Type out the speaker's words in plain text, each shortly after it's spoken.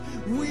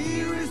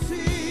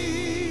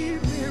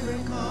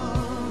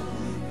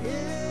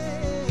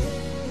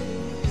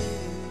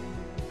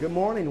Good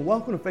morning and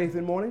welcome to Faith in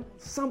the Morning.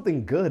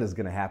 Something good is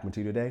going to happen to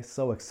you today,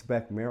 so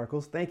expect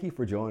miracles. Thank you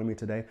for joining me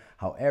today.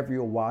 However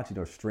you're watching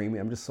or streaming,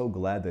 I'm just so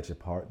glad that you're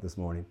part this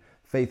morning.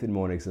 Faith in the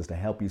Morning exists to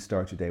help you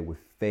start your day with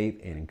faith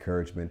and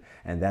encouragement,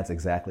 and that's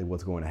exactly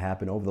what's going to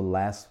happen.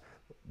 Over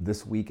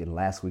this week and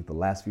last week, the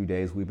last few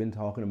days, we've been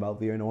talking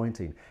about the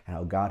anointing and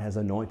how God has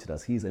anointed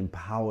us. He's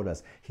empowered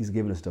us. He's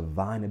given us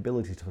divine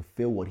ability to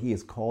fulfill what He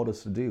has called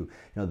us to do.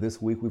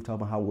 This week we've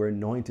talked about how we're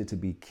anointed to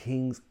be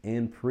kings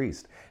and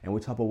priests. And we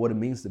talked about what it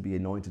means to be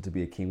anointed to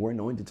be a king. We're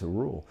anointed to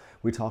rule.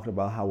 We talked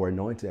about how we're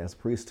anointed as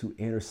priests to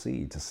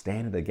intercede, to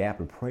stand in the gap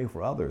and pray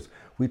for others.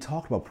 We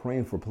talked about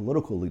praying for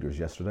political leaders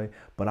yesterday,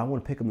 but I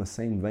want to pick up in the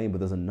same vein. But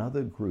there's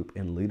another group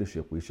in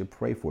leadership we should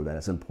pray for that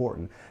is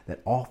important,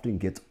 that often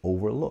gets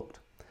overlooked.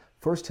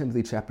 1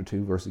 Timothy chapter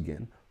 2,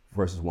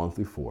 verses 1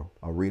 through 4.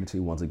 I'll read it to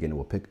you once again and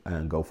we'll pick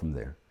and go from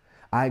there.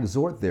 I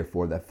exhort,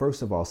 therefore, that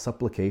first of all,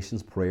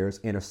 supplications, prayers,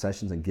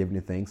 intercessions, and giving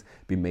of thanks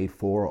be made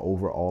for or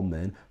over all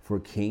men, for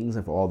kings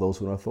and for all those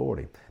who are in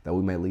authority, that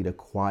we may lead a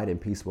quiet and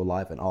peaceable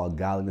life in all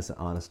godliness and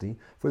honesty.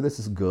 For this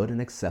is good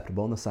and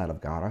acceptable in the sight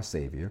of God our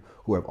Savior,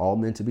 who have all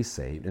men to be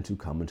saved and to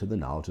come into the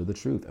knowledge of the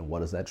truth. And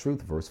what is that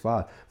truth? Verse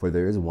 5. For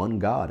there is one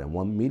God and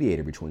one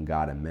mediator between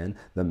God and men,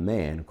 the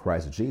man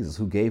Christ Jesus,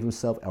 who gave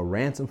himself a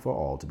ransom for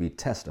all, to be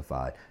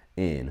testified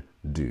in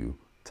due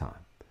time.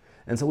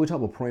 And so we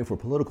talked about praying for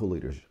political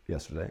leaders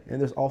yesterday, and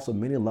there's also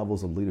many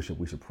levels of leadership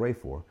we should pray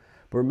for.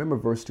 But remember,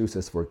 verse 2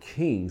 says, for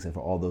kings and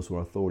for all those who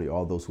are authority,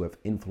 all those who have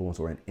influence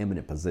or in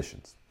eminent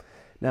positions.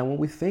 Now, when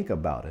we think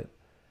about it,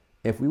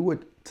 if we were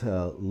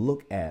to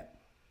look at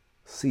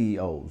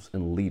CEOs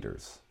and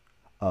leaders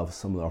of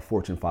some of our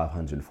Fortune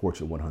 500 and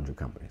Fortune 100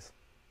 companies,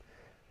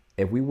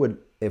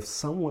 if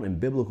someone in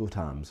biblical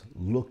times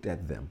looked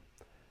at them,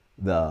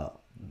 the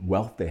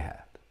wealth they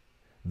had,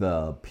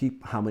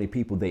 how many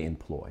people they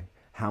employ,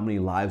 how many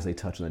lives they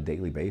touch on a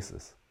daily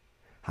basis,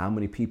 how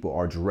many people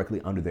are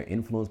directly under their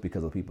influence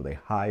because of people they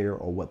hire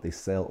or what they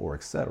sell or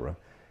etc.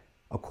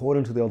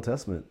 According to the Old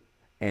Testament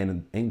and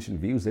in ancient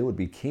views, they would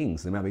be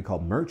kings. They might be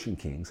called merchant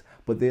kings,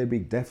 but they'd be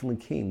definitely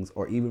kings,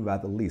 or even by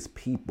the least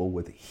people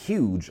with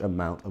huge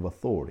amount of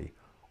authority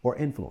or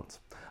influence.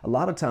 A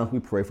lot of times we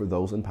pray for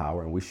those in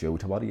power, and we should. We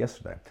talked about it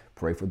yesterday.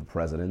 Pray for the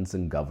presidents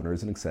and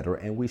governors and etc.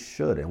 And we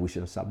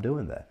should stop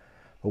doing that.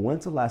 But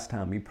when's the last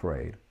time you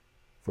prayed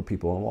for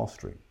people on Wall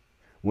Street?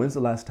 When's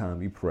the last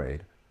time you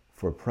prayed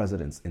for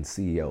presidents and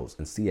CEOs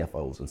and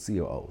CFOs and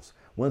COOs?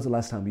 When's the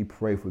last time you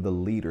prayed for the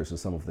leaders of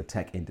some of the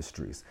tech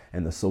industries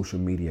and the social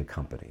media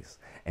companies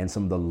and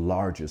some of the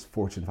largest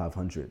Fortune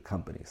 500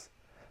 companies,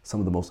 some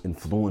of the most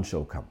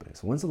influential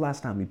companies? When's the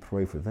last time you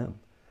prayed for them?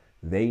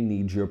 They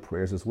need your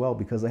prayers as well,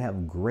 because they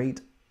have great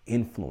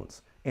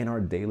influence in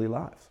our daily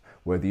lives.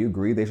 Whether you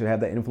agree they should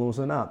have that influence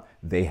or not,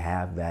 they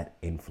have that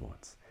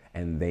influence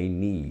and they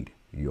need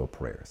your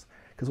prayers.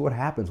 Because what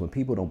happens when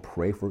people don't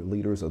pray for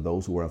leaders or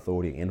those who are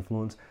authority and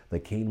influence, the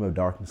kingdom of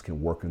darkness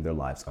can work in their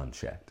lives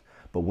unchecked.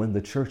 But when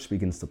the church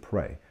begins to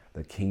pray,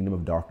 the kingdom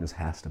of darkness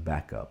has to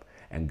back up,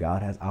 and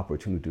God has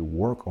opportunity to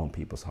work on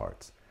people's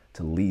hearts,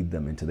 to lead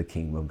them into the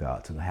kingdom of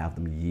God, to have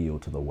them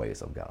yield to the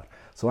ways of God.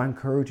 So I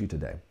encourage you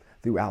today,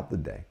 throughout the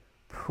day,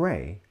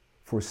 pray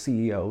for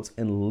CEOs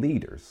and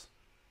leaders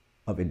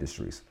of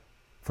industries,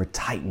 for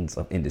titans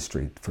of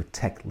industry, for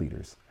tech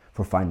leaders,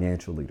 for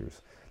financial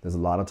leaders. There's a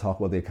lot of talk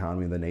about the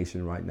economy of the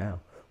nation right now.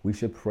 We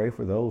should pray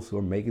for those who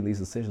are making these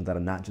decisions that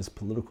are not just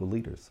political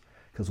leaders,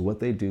 because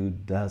what they do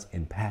does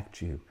impact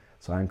you.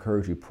 So I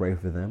encourage you, pray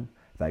for them,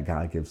 that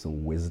God gives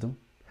them wisdom,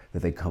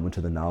 that they come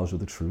into the knowledge of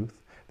the truth,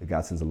 that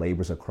God sends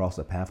laborers across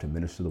the path to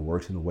minister the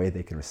words in the way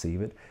they can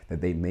receive it, that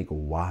they make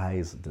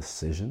wise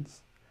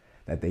decisions,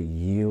 that they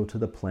yield to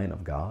the plan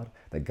of God,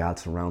 that God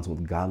surrounds them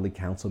with godly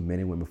counsel, men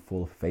and women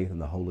full of faith in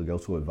the Holy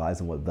Ghost who advise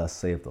them what thus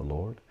saith the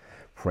Lord.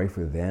 Pray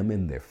for them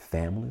and their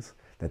families,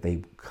 that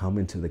they come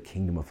into the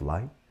kingdom of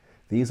light.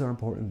 These are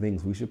important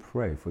things. We should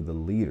pray for the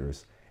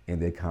leaders in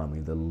the economy,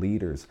 the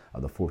leaders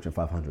of the Fortune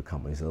 500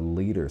 companies, the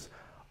leaders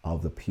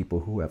of the people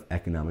who have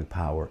economic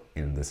power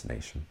in this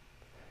nation.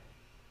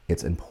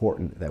 It's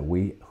important that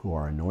we who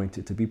are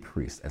anointed to be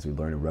priests, as we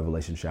learn in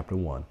Revelation chapter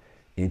 1,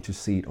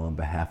 intercede on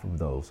behalf of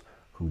those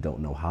who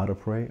don't know how to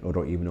pray or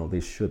don't even know they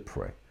should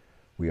pray.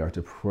 We are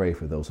to pray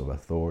for those of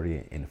authority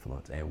and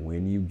influence. And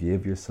when you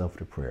give yourself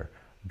to prayer,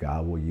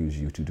 God will use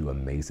you to do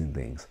amazing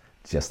things,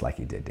 just like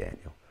He did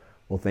Daniel.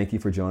 Well, thank you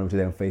for joining me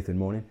today on Faith in the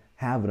Morning.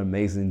 Have an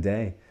amazing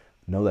day.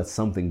 Know that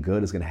something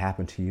good is going to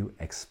happen to you.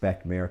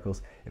 Expect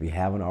miracles. If you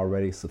haven't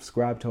already,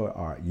 subscribe to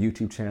our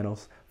YouTube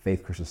channels,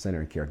 Faith Christian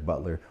Center and Carrick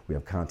Butler. We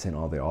have content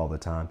all there all the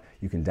time.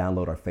 You can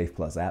download our Faith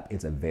Plus app.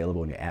 It's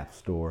available in your app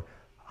store.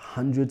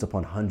 Hundreds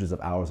upon hundreds of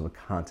hours of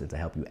content to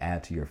help you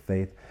add to your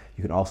faith.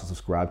 You can also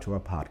subscribe to our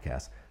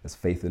podcast. It's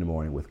Faith in the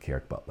Morning with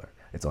Carrick Butler.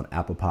 It's on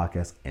Apple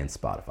Podcasts and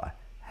Spotify.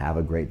 Have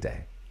a great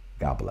day.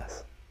 God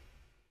bless.